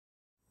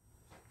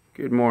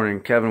Good morning,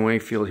 Kevin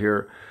Wakefield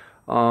here.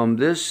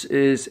 This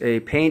is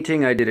a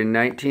painting I did in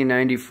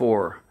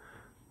 1994.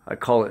 I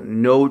call it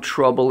No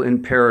Trouble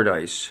in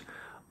Paradise.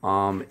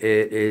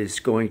 It is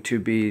going to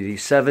be the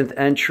 7th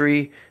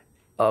entry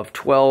of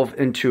 12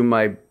 into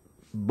my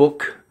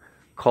book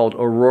called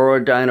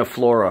Aurora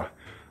Dinoflora.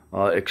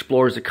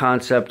 Explores the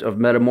concept of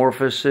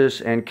metamorphosis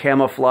and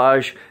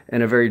camouflage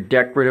in a very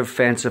decorative,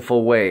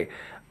 fanciful way.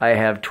 I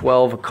have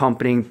 12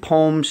 accompanying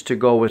poems to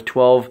go with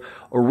 12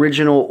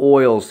 original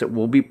oils that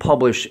will be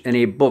published in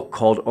a book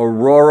called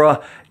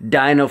Aurora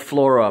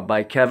Dinoflora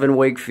by Kevin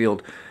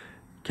Wakefield.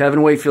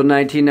 Kevin Wakefield,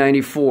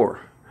 1994.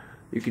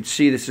 You can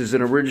see this is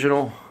an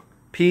original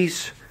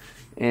piece,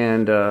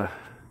 and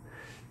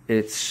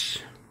it's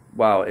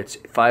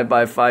 5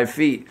 by 5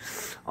 feet.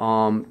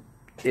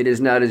 It is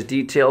not as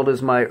detailed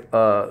as my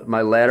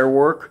latter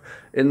work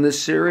in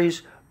this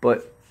series,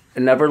 but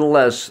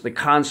nevertheless, the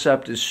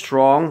concept is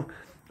strong.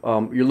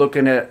 You're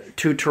looking at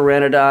 2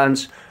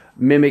 Pteranadons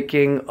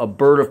mimicking a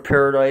bird of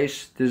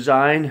paradise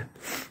design,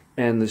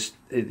 and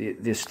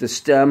the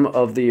stem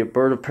of the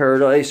bird of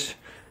paradise,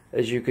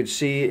 as you can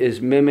see,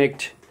 is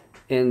mimicked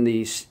in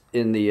the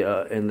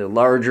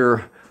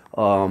larger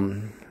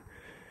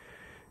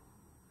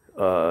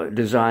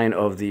design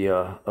of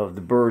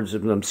the birds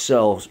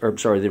themselves, or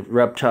sorry, the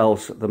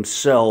reptiles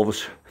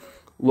themselves,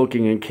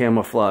 looking in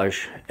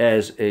camouflage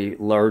as a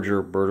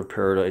larger bird of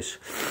paradise.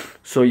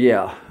 So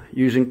yeah,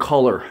 using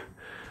color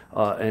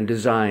and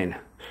design.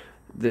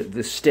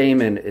 The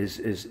stamen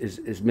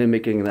is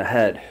mimicking the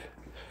head,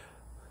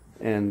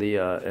 and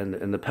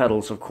the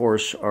petals, of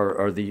course,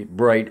 are the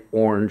bright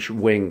orange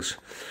wings.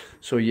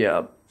 So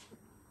yeah,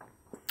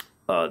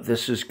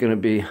 this is going to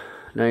be,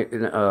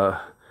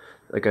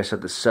 like I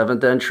said, the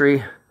 7th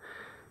entry,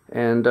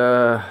 and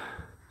I'm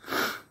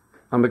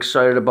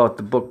excited about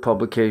the book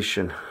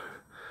publication.